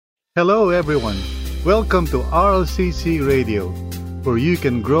Hello, everyone. Welcome to RLCC Radio, where you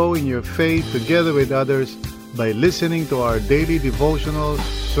can grow in your faith together with others by listening to our daily devotionals,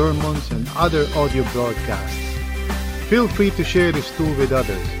 sermons, and other audio broadcasts. Feel free to share this tool with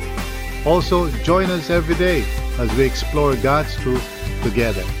others. Also, join us every day as we explore God's truth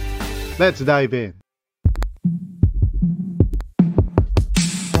together. Let's dive in.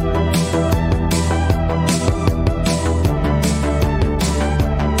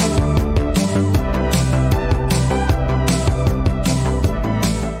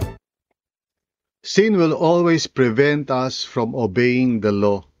 Sin will always prevent us from obeying the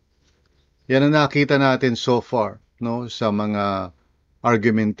law. Yan ang nakita natin so far, no, sa mga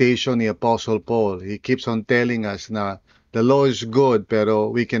argumentation ni Apostle Paul. He keeps on telling us na the law is good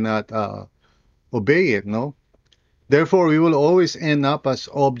pero we cannot obey it, no? Therefore, we will always end up as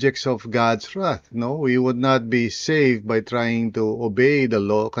objects of God's wrath, no? We would not be saved by trying to obey the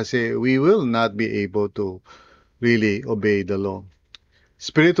law kasi we will not be able to really obey the law.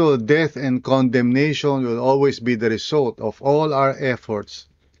 Spiritual death and condemnation will always be the result of all our efforts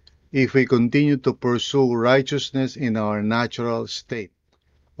if we continue to pursue righteousness in our natural state,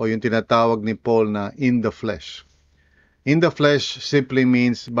 o yung tinatawag ni Paul na in the flesh. In the flesh simply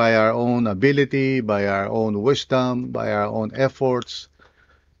means by our own ability, by our own wisdom, by our own efforts.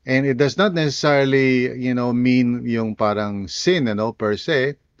 And it does not necessarily, mean yung parang sin, per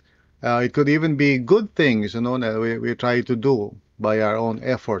se. It could even be good things, that we try to do by our own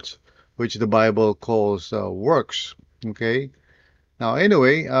efforts, which the Bible calls works. Okay? Now,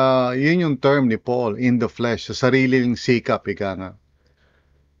 anyway, yun yung term ni Paul, in the flesh, sa sariling sikap, ika nga.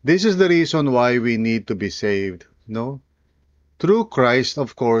 This is the reason why we need to be saved, no? Through Christ,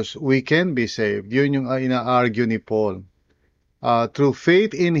 of course, we can be saved. Yun yung ina-argue ni Paul. Through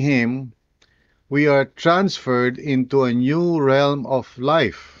faith in Him, we are transferred into a new realm of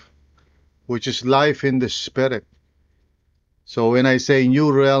life, which is life in the Spirit. So when I say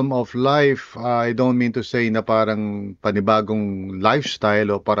new realm of life, I don't mean to say na parang panibagong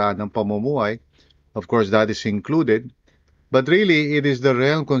lifestyle o paraan ng pamumuhay. Of course, that is included. But really, it is the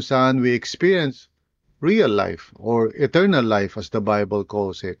realm kung saan we experience real life or eternal life as the Bible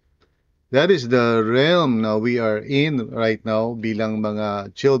calls it. That is the realm na we are in right now bilang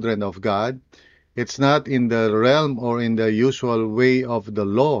mga children of God. It's not in the realm or in the usual way of the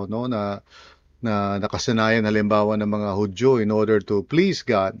law, no, na nakasanayan halimbawa ng mga Hudyo in order to please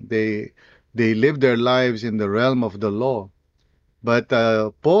God. They live their lives in the realm of the law. But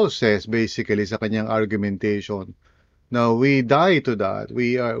Paul says basically sa kanyang argumentation, now we die to that.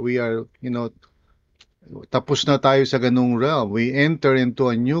 We are tapos na tayo sa ganung realm. We enter into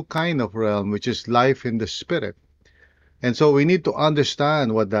a new kind of realm which is life in the Spirit. And so we need to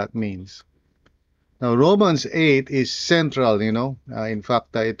understand what that means. Now Romans 8 is central, in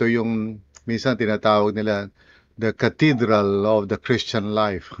fact, ito yung minsan tinatawag nila the cathedral of the Christian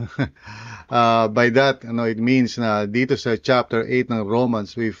life. By that, it means na dito sa chapter 8 ng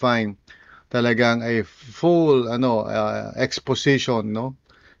Romans, we find talagang a full exposition,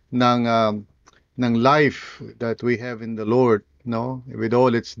 ng life that we have in the Lord, with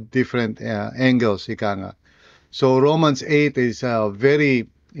all its different angles, ika nga. So Romans 8 is a very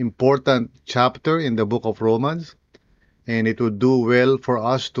important chapter in the book of Romans. And it would do well for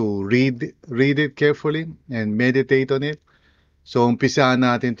us to read it carefully and meditate on it. So umpisahan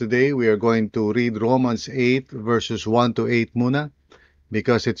natin today. We are going to read Romans 8 verses 1 to 8 muna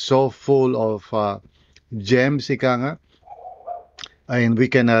because it's so full of gems, ika nga. And we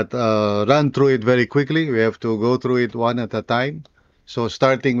cannot run through it very quickly. We have to go through it one at a time. So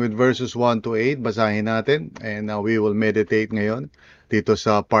starting with verses 1 to 8, basahin natin. And we will meditate ngayon dito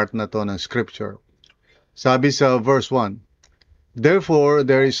sa part na to ng scripture. Sabi sa verse 1, therefore,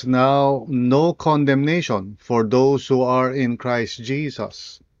 there is now no condemnation for those who are in Christ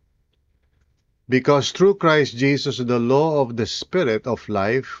Jesus. Because through Christ Jesus, the law of the Spirit of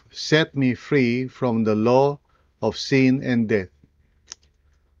life set me free from the law of sin and death.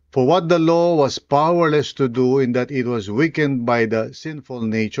 For what the law was powerless to do in that it was weakened by the sinful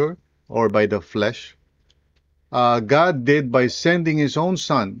nature or by the flesh, God did by sending His own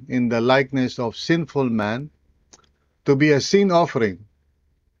Son in the likeness of sinful man to be a sin offering.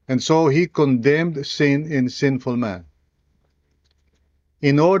 And so He condemned sin in sinful man,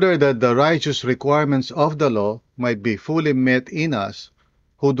 in order that the righteous requirements of the law might be fully met in us,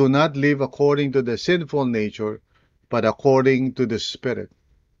 who do not live according to the sinful nature, but according to the Spirit.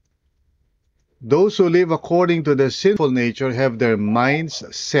 Those who live according to the sinful nature have their minds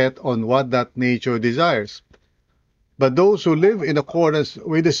set on what that nature desires. But those who live in accordance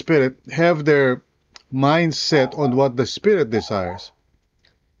with the Spirit have their minds set on what the Spirit desires.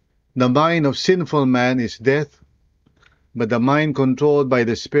 The mind of sinful man is death, but the mind controlled by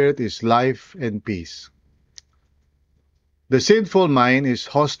the Spirit is life and peace. The sinful mind is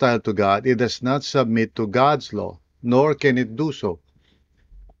hostile to God. It does not submit to God's law, nor can it do so.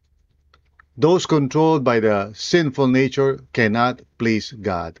 Those controlled by the sinful nature cannot please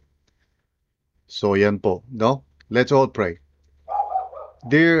God. So yan po, no? Let's all pray.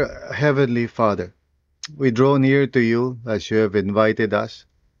 Dear Heavenly Father, we draw near to you as you have invited us.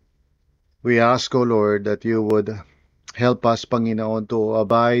 We ask, O Lord, that you would help us, Panginoon, to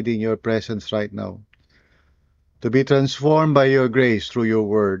abide in your presence right now, to be transformed by your grace through your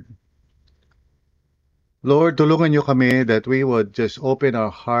word. Lord, tulungan niyo kami that we would just open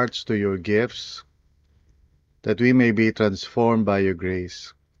our hearts to your gifts, that we may be transformed by your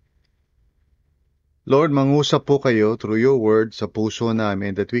grace. Lord, mangusap po kayo through your word sa puso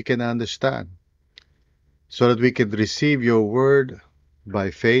namin that we can understand, so that we can receive your word by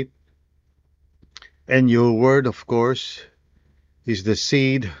faith. And your word, of course, is the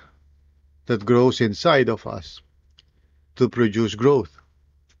seed that grows inside of us to produce growth.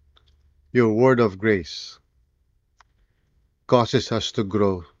 Your word of grace causes us to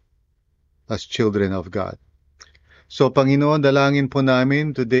grow as children of God. So, Panginoon, dalangin po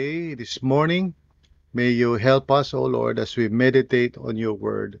namin today, this morning, may you help us, O Lord, as we meditate on your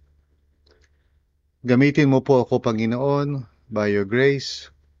word. Gamitin mo po ako, Panginoon, by your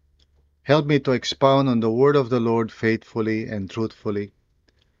grace. Help me to expound on the word of the Lord faithfully and truthfully,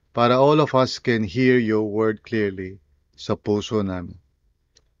 para all of us can hear your word clearly sa puso namin.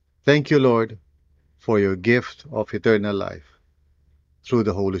 Thank you, Lord, for your gift of eternal life through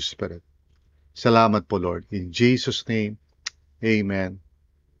the Holy Spirit. Salamat po, Lord. In Jesus' name, amen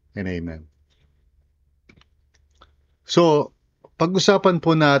and amen. So, pag-usapan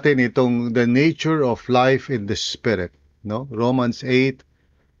po natin itong the nature of life in the Spirit, no? Romans 8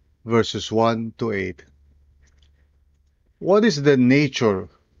 verses 1 to 8. What is the nature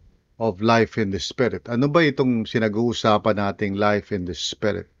of life in the Spirit? Ano ba itong sinag-uusapan nating life in the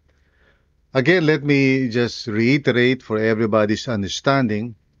Spirit? Again, let me just reiterate for everybody's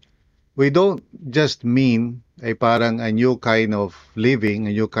understanding. We don't just mean ay parang a new kind of living,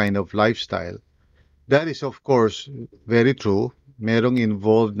 a new kind of lifestyle. That is, of course, very true. Merong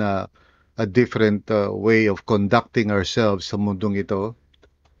involved na a different way of conducting ourselves sa mundong ito.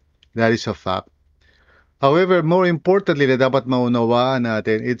 That is a fact. However, more importantly na dapat maunawaan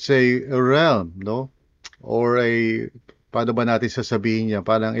natin, it's a realm, no? Or a, paano ba natin sasabihin niya,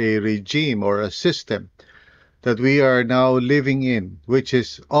 parang a regime or a system that we are now living in, which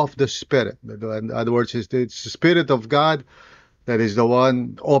is of the Spirit. In other words, it's the Spirit of God that is the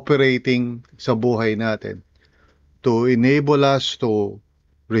one operating sa buhay natin to enable us to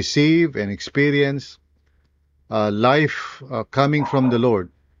receive and experience life coming from the Lord,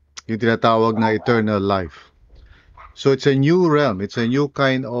 yung tinatawag na eternal life. So it's a new realm, it's a new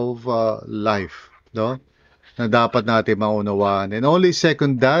kind of life, no? Na dapat natin maunawaan. And only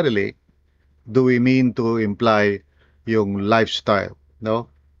secondarily do we mean to imply yung lifestyle, no?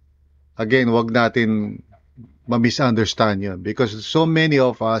 Again, wag natin ma-misunderstand yun because so many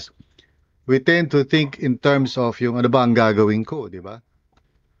of us, we tend to think in terms of yung ano ba ang gagawin ko, di ba?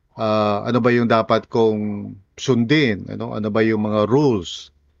 Ano ba yung dapat kong sundin? Ano ba yung mga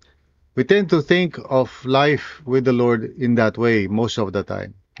rules? We tend to think of life with the Lord in that way most of the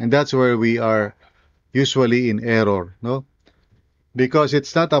time. And that's where we are usually in error, no? Because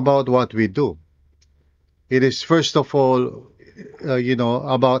it's not about what we do. It is first of all,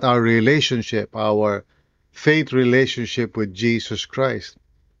 about our relationship, our faith relationship with Jesus Christ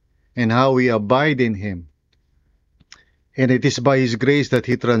and how we abide in Him. And it is by His grace that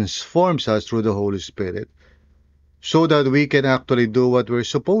He transforms us through the Holy Spirit so that we can actually do what we're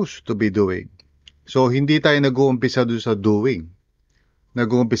supposed to be doing. So, hindi tayo nag-uumpisa doon sa doing.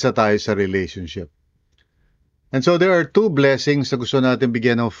 Nag-uumpisa tayo sa relationship. And so, there are two blessings na gusto natin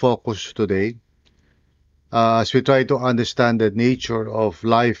bigyan ng focus today as we try to understand the nature of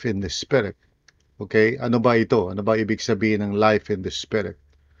life in the Spirit. Okay? Ano ba ito? Ano ba ibig sabihin ng life in the Spirit?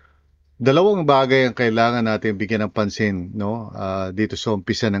 Dalawang bagay ang kailangan natin bigyan ng pansin, no? Dito sa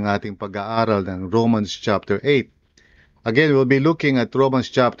umpisa ng ating pag-aaral ng Romans chapter 8. Again, we'll be looking at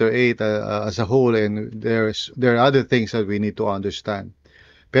Romans chapter 8 as a whole, and there are other things that we need to understand.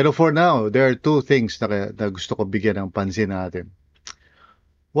 Pero for now, there are two things na gusto ko bigyan ng pansin natin.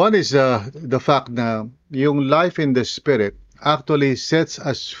 One is the fact na yung life in the Spirit actually sets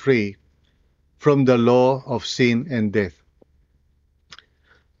us free from the law of sin and death.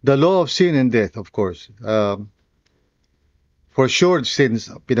 The law of sin and death, of course. For sure, since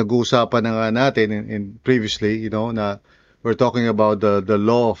pinag-uusapan na nga natin in previously, na we're talking about the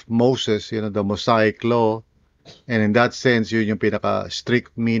law of Moses, the Mosaic law. And in that sense, yun yung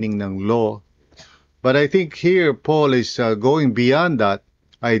pinaka-strict meaning ng law. But I think here Paul is going beyond that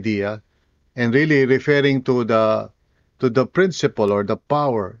idea and really referring to the principle or the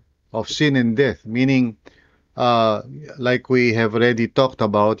power of sin and death, meaning uh, like we have already talked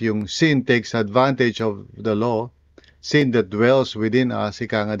about, yung sin takes advantage of the law, sin that dwells within us,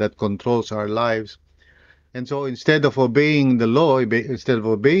 ika nga, that controls our lives. And so instead of obeying the law, instead of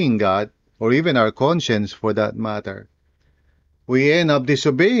obeying God, or even our conscience for that matter, we end up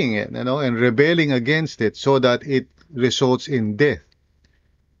disobeying it, and rebelling against it so that it results in death.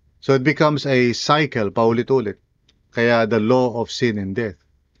 So it becomes a cycle, paulit-ulit. Kaya the law of sin and death.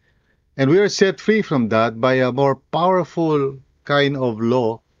 And we are set free from that by a more powerful kind of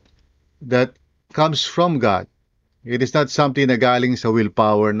law that comes from God. It is not something na galing sa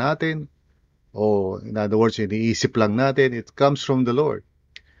willpower natin, o in other words, iniisip lang natin. It comes from the Lord.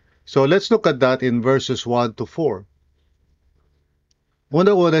 So let's look at that in verses 1 to 4.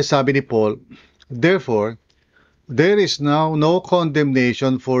 Una-una sabi ni Paul, therefore, there is now no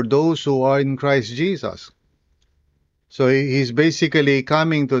condemnation for those who are in Christ Jesus. So he's basically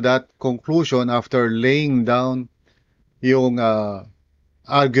coming to that conclusion after laying down yung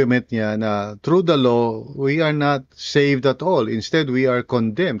argument niya na through the law, we are not saved at all. Instead, we are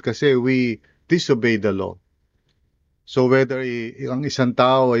condemned kasi we disobey the law. So whether ang isang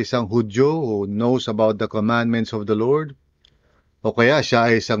tao ay isang Hudyo who knows about the commandments of the Lord, o kaya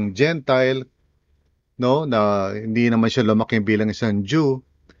siya ay isang Gentile, na hindi naman siya lumaki bilang isang Jew,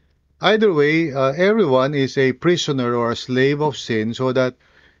 either way, everyone is a prisoner or a slave of sin so that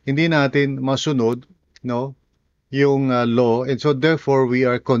hindi natin masunod, yung law, and so therefore we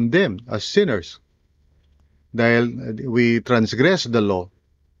are condemned as sinners dahil we transgress the law,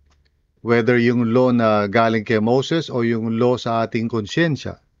 whether yung law na galing kay Moses o yung law sa ating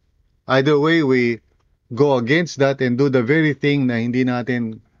konsyensya. Either way, we go against that and do the very thing na hindi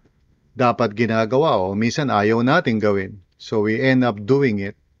natin dapat ginagawa o minsan ayaw natin gawin. So we end up doing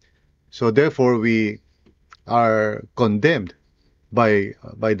it. So therefore we are condemned by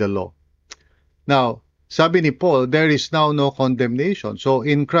the law. Now, sabi ni Paul, there is now no condemnation. So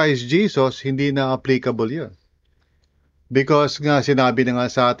in Christ Jesus, hindi na applicable yun. Because nga sinabi na nga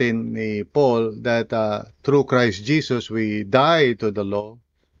sa atin ni Paul that through Christ Jesus, we die to the law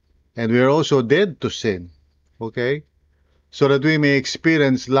and we are also dead to sin. Okay? So that we may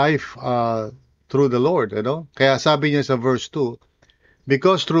experience life through the Lord. Kaya sabi niya sa verse 2,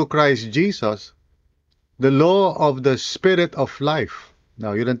 because through Christ Jesus, the law of the Spirit of life.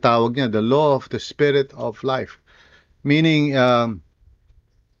 Now, yun ang tawag niya, the law of the Spirit of life. Meaning,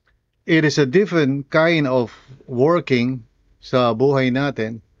 it is a different kind of working sa buhay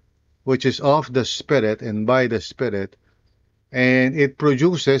natin, which is of the Spirit and by the Spirit, and it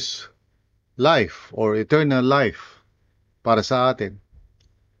produces life or eternal life para sa atin.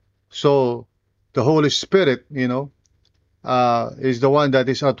 So, the Holy Spirit, is the one that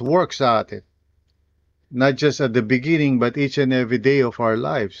is at work sa atin. Not just at the beginning, but each and every day of our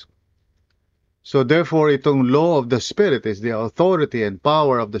lives. So therefore, itong law of the Spirit is the authority and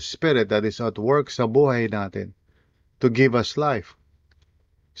power of the Spirit that is at work sa buhay natin to give us life.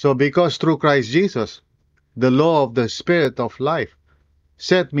 So because through Christ Jesus, the law of the Spirit of life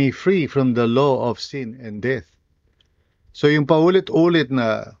set me free from the law of sin and death. So yung paulit-ulit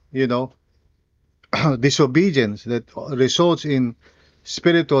na, disobedience that results in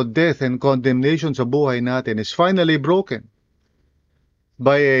spiritual death and condemnation sa buhay natin is finally broken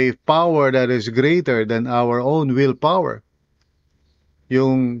by a power that is greater than our own willpower.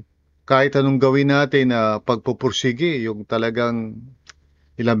 Yung kahit anong gawin natin na pagpupursige, yung talagang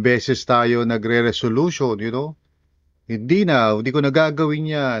ilang beses tayo nagre-resolution, hindi ko nagagawin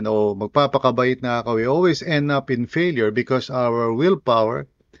yan o magpapakabait na ako. We always end up in failure because our willpower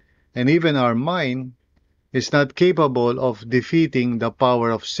and even our mind is not capable of defeating the power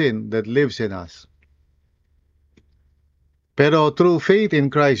of sin that lives in us. Pero through faith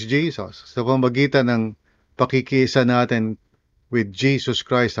in Christ Jesus, sa pamamagitan ng pakikisa natin with Jesus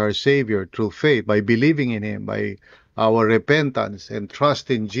Christ our Savior, through faith, by believing in Him, by our repentance and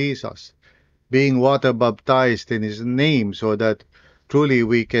trust in Jesus, being water baptized in His name so that truly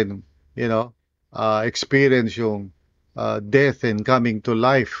we can, experience yung death and coming to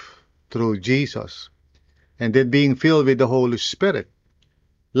life through Jesus. And then being filled with the Holy Spirit.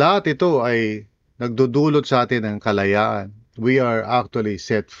 Lahat ito ay nagdudulot sa atin ng kalayaan. We are actually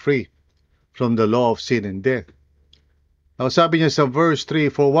set free from the law of sin and death. Now sabi niya sa verse 3,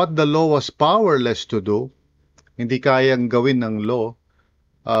 for what the law was powerless to do, hindi kayang gawin ng law,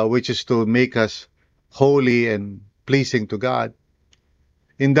 which is to make us holy and pleasing to God,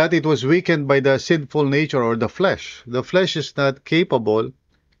 in that it was weakened by the sinful nature or the flesh. The flesh is not capable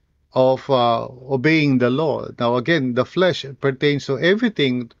of obeying the law. Now again, the flesh pertains to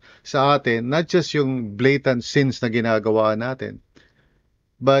everything sa atin, not just yung blatant sins na ginagawa natin,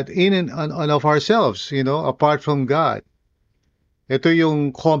 but in and on of ourselves, apart from God. Ito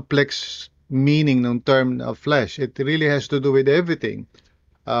yung complex meaning ng term of flesh. It really has to do with everything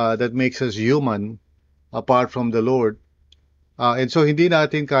that makes us human apart from the Lord. And so hindi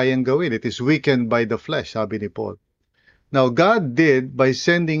natin kayang gawin. It is weakened by the flesh, sabi ni Paul. Now, God did by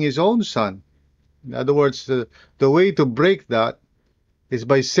sending His own Son. In other words, the way to break that is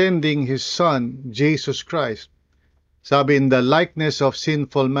by sending His Son, Jesus Christ, sabi, in the likeness of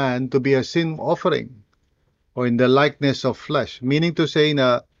sinful man to be a sin offering, or in the likeness of flesh. Meaning to say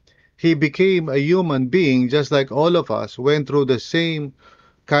na He became a human being just like all of us, went through the same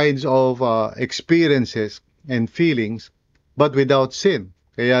kinds of experiences and feelings, but without sin.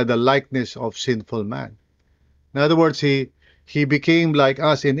 Kaya the likeness of sinful man. In other words, he became like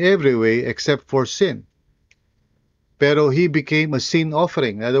us in every way except for sin. Pero He became a sin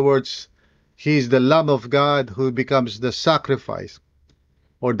offering. In other words, He is the Lamb of God who becomes the sacrifice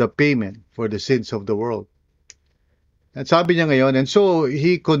or the payment for the sins of the world. And sabi niya ngayon, and so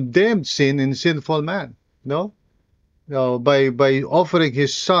He condemned sin in sinful man. No? Now, by offering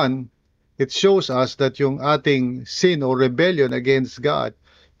His Son, it shows us that yung ating sin or rebellion against God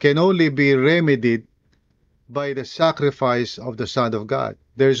can only be remedied by the sacrifice of the Son of God.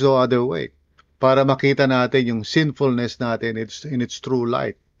 There's no other way. Para makita natin yung sinfulness natin in its true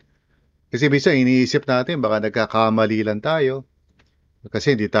light. Kasi minsan iniisip natin baka nagkakamali lang tayo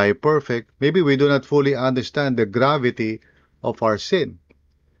kasi hindi tayo perfect. Maybe we do not fully understand the gravity of our sin.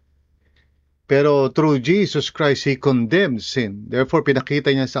 Pero through Jesus Christ, He condemned sin. Therefore,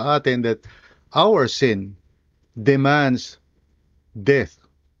 pinakita niya sa atin that our sin demands death.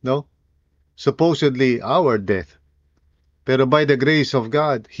 No? Supposedly our death. Pero by the grace of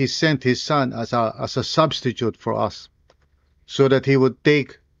God, He sent His Son as a substitute for us, so that He would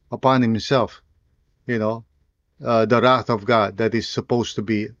take upon Himself, the wrath of God that is supposed to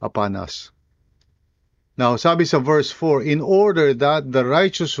be upon us. Now, sabi sa verse 4, in order that the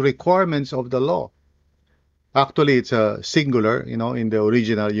righteous requirements of the law, actually it's a singular, in the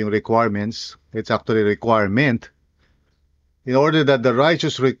original, yung requirements, it's actually requirement. In order that the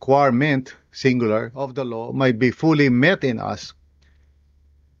righteous requirement, singular, of the law might be fully met in us,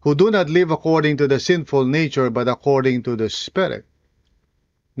 who do not live according to the sinful nature, but according to the Spirit.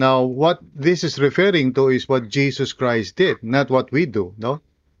 Now, what this is referring to is what Jesus Christ did, not what we do, no?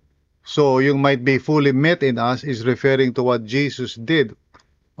 So, yung might be fully met in us is referring to what Jesus did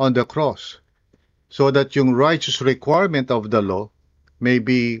on the cross, so that yung righteous requirement of the law may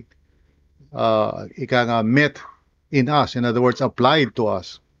be met in us, in other words, applied to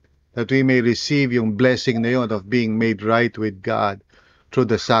us, that we may receive yung blessing na yun of being made right with God through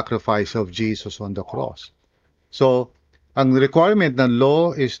the sacrifice of Jesus on the cross. So, ang requirement ng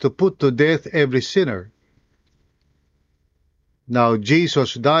law is to put to death every sinner. Now,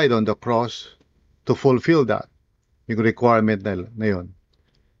 Jesus died on the cross to fulfill that, yung requirement na yun,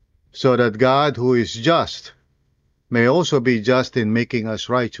 so that God, who is just, may also be just in making us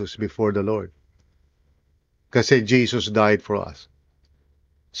righteous before the Lord. Kasi Jesus died for us.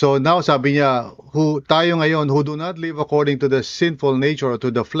 So now sabi niya, tayo ngayon who do not live according to the sinful nature or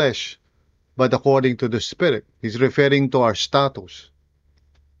to the flesh, but according to the Spirit. He's referring to our status.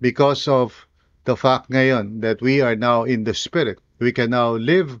 Because of the fact ngayon that we are now in the Spirit, we can now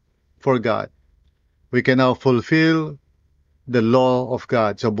live for God. We can now fulfill the law of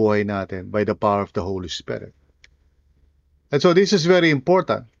God sa buhay natin by the power of the Holy Spirit. And so this is very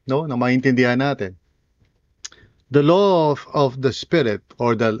important, na maintindihan natin. The law of the Spirit,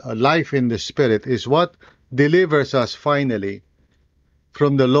 or the life in the Spirit, is what delivers us finally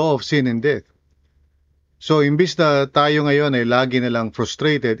from the law of sin and death. So, imbis na tayo ngayon ay lagi na lang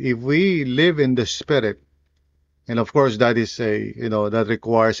frustrated, if we live in the Spirit, and of course that is that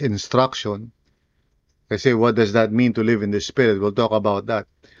requires instruction. Kasi what does that mean to live in the Spirit? We'll talk about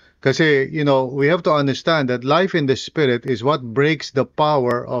that. Kasi, we have to understand that life in the Spirit is what breaks the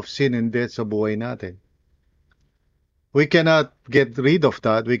power of sin and death sa buhay natin. We cannot get rid of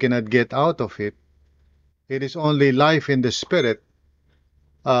that. We cannot get out of it. It is only life in the Spirit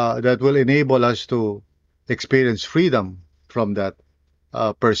that will enable us to experience freedom from that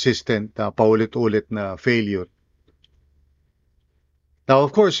persistent, paulit-ulit na failure. Now,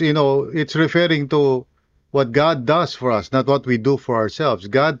 of course, it's referring to what God does for us, not what we do for ourselves.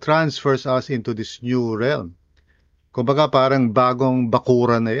 God transfers us into this new realm. Kumbaga parang bagong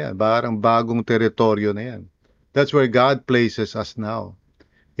bakuran na yan, parang bagong teritoryo na yan. That's where God places us now.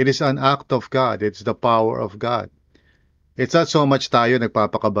 It is an act of God. It's the power of God. It's not so much tayo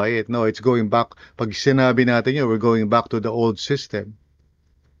nagpapakabait. No, it's going back. Pag sinabi natin yun, we're going back to the old system.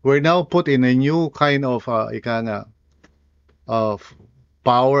 We're now put in a new kind of, of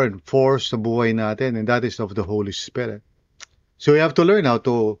power and force sa buhay natin, and that is of the Holy Spirit. So we have to learn how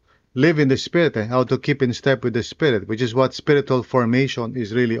to live in the Spirit and how to keep in step with the Spirit, which is what spiritual formation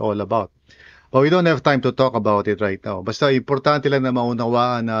is really all about. But we don't have time to talk about it right now. Basta importante lang na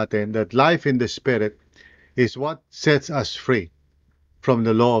maunawaan natin that life in the Spirit is what sets us free from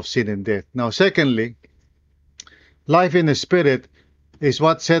the law of sin and death. Now, secondly, life in the Spirit is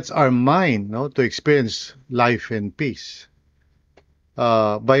what sets our mind, no, to experience life and peace.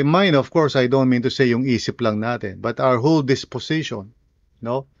 By mind, of course, I don't mean to say yung isip lang natin, but our whole disposition,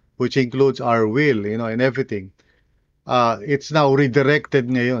 no, which includes our will, and everything. It's now redirected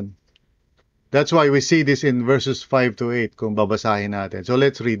ngayon. That's why we see this in verses 5 to 8 kung babasahin natin. So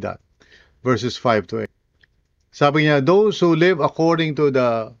let's read that. Verses 5 to 8. Sabi niya, those who live according to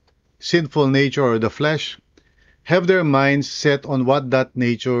the sinful nature or the flesh have their minds set on what that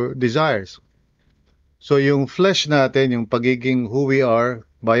nature desires. So yung flesh natin, yung pagiging who we are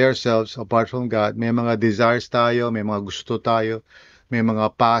by ourselves apart from God, may mga desires tayo, may mga gusto tayo, may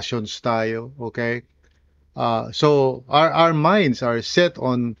mga passions tayo, okay? So our minds are set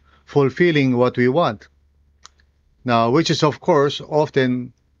on fulfilling what we want. Now, which is of course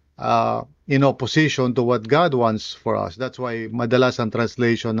often in opposition to what God wants for us. That's why madalas ang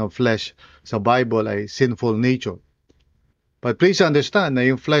translation of flesh sa Bible ay sinful nature. But please understand na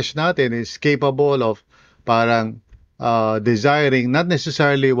yung flesh natin is capable of parang desiring not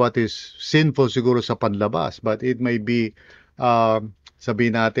necessarily what is sinful siguro sa panlabas, but it may be,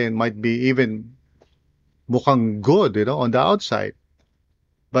 sabihin natin, might be even mukhang good, on the outside.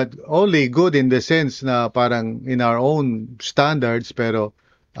 But only good in the sense na parang in our own standards, pero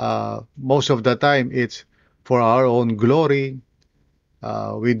most of the time it's for our own glory.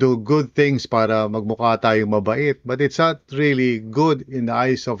 We do good things para magmukha tayong mabait, but it's not really good in the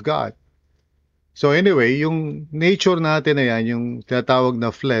eyes of God. So anyway, yung nature natin na yan, yung tinatawag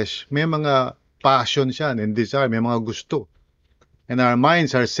na flesh, may mga passion siya and desire, may mga gusto. And our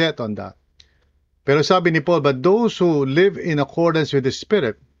minds are set on that. Pero sabi ni Paul, but those who live in accordance with the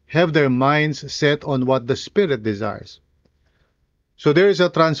Spirit have their minds set on what the Spirit desires. So there is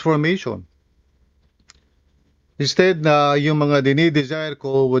a transformation. Instead na yung mga dinidesire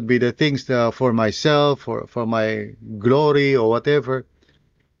ko would be the things for myself, for my glory or whatever,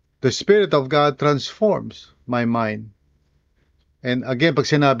 the Spirit of God transforms my mind. And again, pag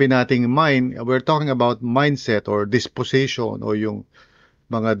sinabi nating mind, we're talking about mindset or disposition o yung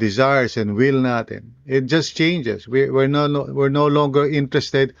mga desires and will natin. It just changes. We're no longer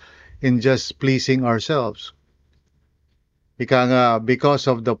interested in just pleasing ourselves. Ika nga, because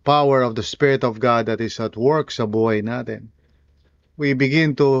of the power of the Spirit of God that is at work sa buhay natin, we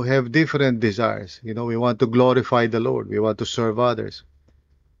begin to have different desires. We want to glorify the Lord. We want to serve others.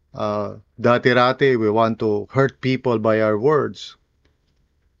 Dati-rati, we want to hurt people by our words.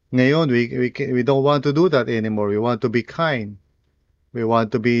 Ngayon, we don't want to do that anymore. We want to be kind. We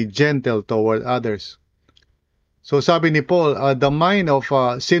want to be gentle toward others. So sabi ni Paul, the mind of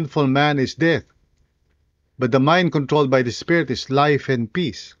a sinful man is death, but the mind controlled by the Spirit is life and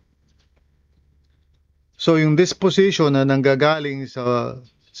peace. So yung disposition na nanggagaling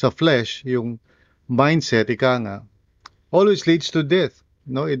sa flesh, yung mindset, ika nga, always leads to death.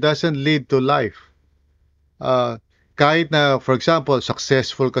 No, it doesn't lead to life. Kahit na, for example,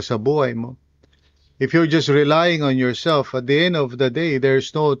 successful ka sa buhay mo, if you're just relying on yourself, at the end of the day,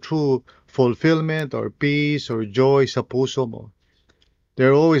 there's no true fulfillment or peace or joy sa puso mo.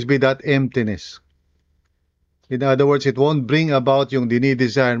 There will always be that emptiness. In other words, it won't bring about yung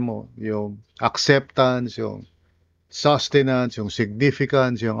dinidesire mo, yung acceptance, yung sustenance, yung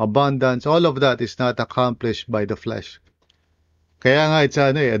significance, yung abundance. All of that is not accomplished by the flesh. Kaya nga, it's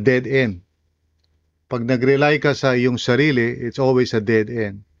a dead end. Pag nag-rely ka sa iyong sarili, it's always a dead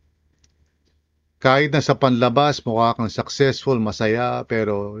end. Kahit na sa panlabas, mukha kang successful, masaya,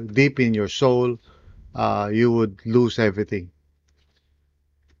 pero deep in your soul, you would lose everything.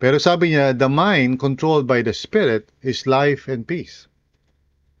 Pero sabi niya, the mind controlled by the Spirit is life and peace.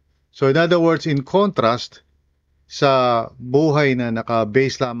 So in other words, in contrast sa buhay na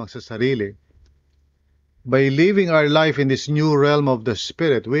naka-base lamang sa sarili, by living our life in this new realm of the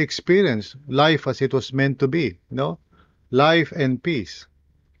Spirit, we experience life as it was meant to be, life and peace.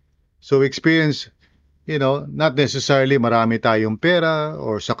 So we experience, not necessarily marami tayong pera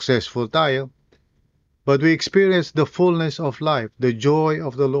or successful tayo, but we experience the fullness of life, the joy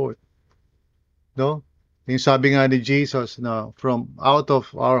of the Lord. Yung sabi nga ni Jesus na from out of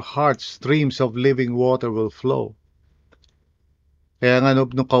our hearts, streams of living water will flow. Kaya nga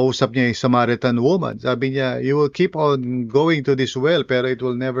nung kausap niya yung Samaritan woman, sabi niya, you will keep on going to this well, pero it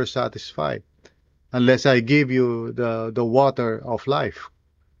will never satisfy unless I give you the water of life.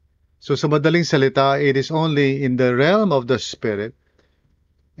 So sa madaling salita, it is only in the realm of the Spirit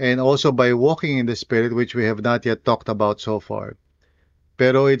and also by walking in the Spirit, which we have not yet talked about so far.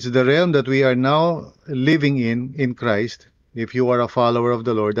 Pero it's the realm that we are now living in Christ. If you are a follower of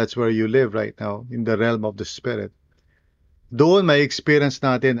the Lord, that's where you live right now, in the realm of the Spirit. Doon may experience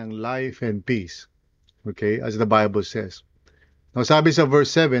natin ang life and peace. Okay, as the Bible says. Now sabi sa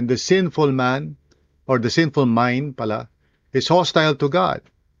verse 7, the sinful man, or the sinful mind pala, is hostile to God.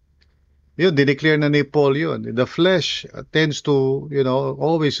 Yun, dineclare na ni Paul yun. The flesh tends to,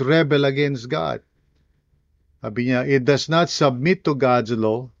 always rebel against God. Sabi niya, it does not submit to God's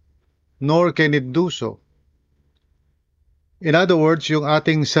law, nor can it do so. In other words, yung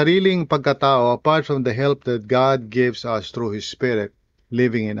ating sariling pagkatao, apart from the help that God gives us through His Spirit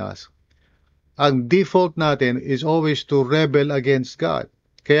living in us, ang default natin is always to rebel against God.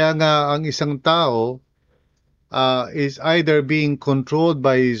 Kaya nga ang isang tao is either being controlled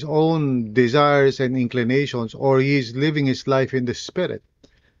by his own desires and inclinations or he is living his life in the Spirit.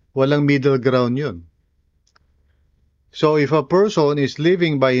 Walang middle ground yun. So if a person is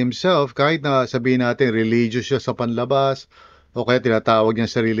living by himself, kahit na sabihin natin religious siya sa panlabas, o kaya tinatawag niya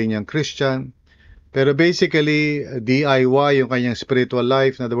sarili niyang Christian, pero basically DIY yung kanyang spiritual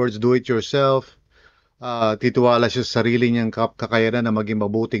life, in other words, do it yourself, titiwala siya sa sarili niyang kakayanan na maging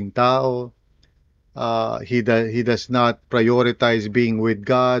mabuting tao, he does not prioritize being with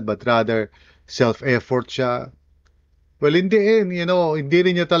God, but rather self-effort siya. Well, in the end, hindi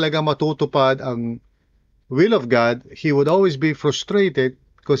rin niya talaga matutupad ang will of God. He would always be frustrated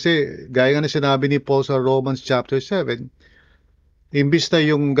kasi gaya nga na sinabi ni Paul sa Romans chapter 7, imbis na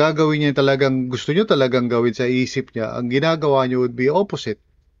yung gagawin niya talagang gusto niyo talagang gawin sa isip niya, ang ginagawa niya would be opposite,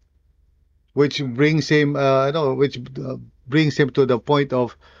 which brings him to the point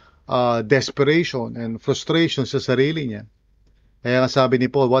of desperation and frustration sa sarili niya. Kaya nga sabi ni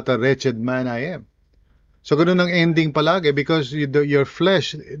Paul, what a wretched man I am. So ganun ang ending palagi because your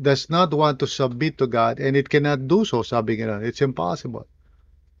flesh does not want to submit to God and it cannot do so, sabi nga, it's impossible.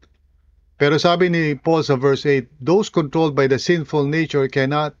 Pero sabi ni Paul sa verse 8, those controlled by the sinful nature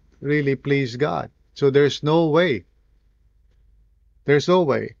cannot really please God. So there's no way. There's no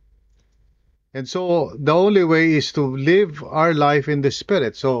way. And so the only way is to live our life in the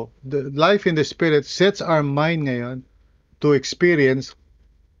Spirit. So the life in the Spirit sets our mind ngayon to experience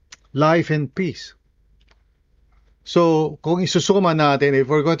life and peace. So kung isusuma natin, if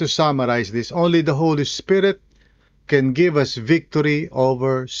we're going to summarize this, only the Holy Spirit can give us victory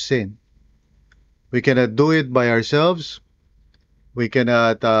over sin. We cannot do it by ourselves. We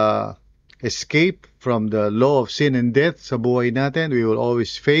cannot escape from the law of sin and death sa buhay natin. We will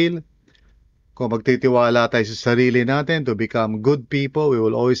always fail. Kung magtitiwala tayo sa sarili natin to become good people, we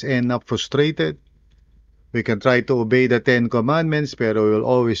will always end up frustrated. We can try to obey the 10 Commandments, pero we will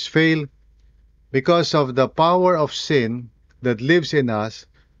always fail because of the power of sin that lives in us,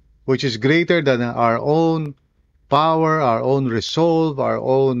 which is greater than our own power, our own resolve, our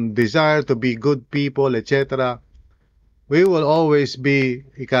own desire to be good people, etc. We will always be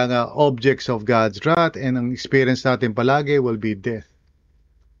objects of God's wrath, and ang experience natin palagi will be death.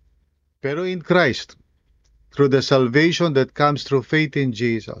 Pero in Christ, through the salvation that comes through faith in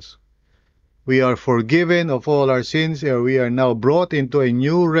Jesus, we are forgiven of all our sins, and we are now brought into a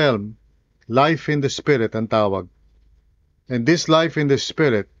new realm, life in the Spirit ang tawag. And this life in the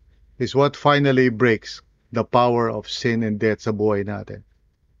Spirit is what finally breaks the power of sin and death sa buhay natin.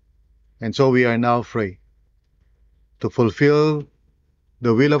 And so we are now free to fulfill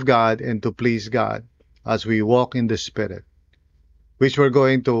the will of God and to please God as we walk in the Spirit, which we're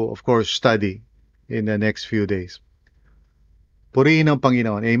going to, of course, study in the next few days. Purihin ang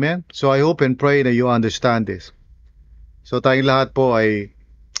Panginoon. Amen? So I hope and pray that you understand this. So tayong lahat po ay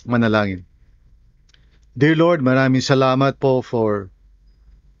manalangin. Dear Lord, maraming salamat po for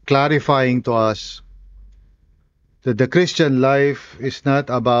clarifying to us that the Christian life is not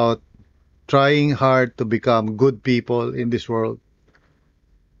about trying hard to become good people in this world.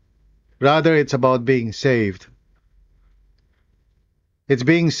 Rather, it's about being saved. It's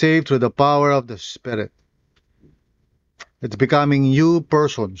being saved through the power of the Spirit. It's becoming new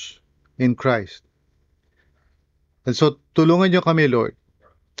persons in Christ. And so, tulungan niyo kami, Lord,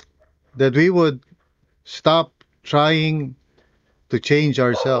 that we would stop trying to change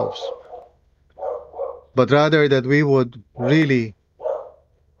ourselves, but rather that we would really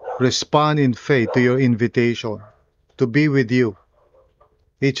respond in faith to your invitation to be with you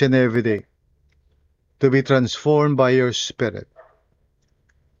each and every day, to be transformed by your Spirit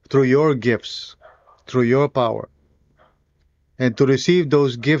through your gifts, through your power, and to receive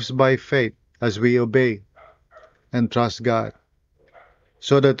those gifts by faith as we obey and trust God,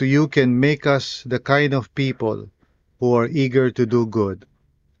 so that you can make us the kind of people who are eager to do good.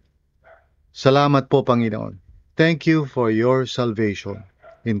 Salamat po, Panginoon. Thank you for your salvation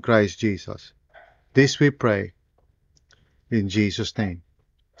in Christ Jesus. This we pray in Jesus' name.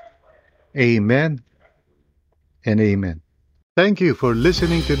 Amen and amen. Thank you for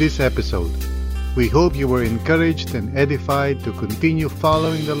listening to this episode. We hope you were encouraged and edified to continue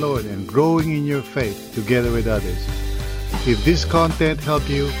following the Lord and growing in your faith together with others. If this content helped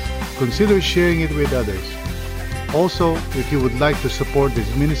you, consider sharing it with others. Also, if you would like to support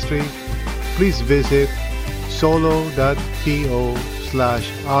this ministry, please visit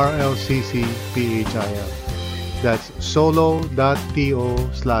solo.to/RLCCPHIL. That's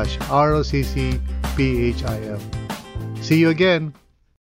solo.to/RLCCPHIL. See you again.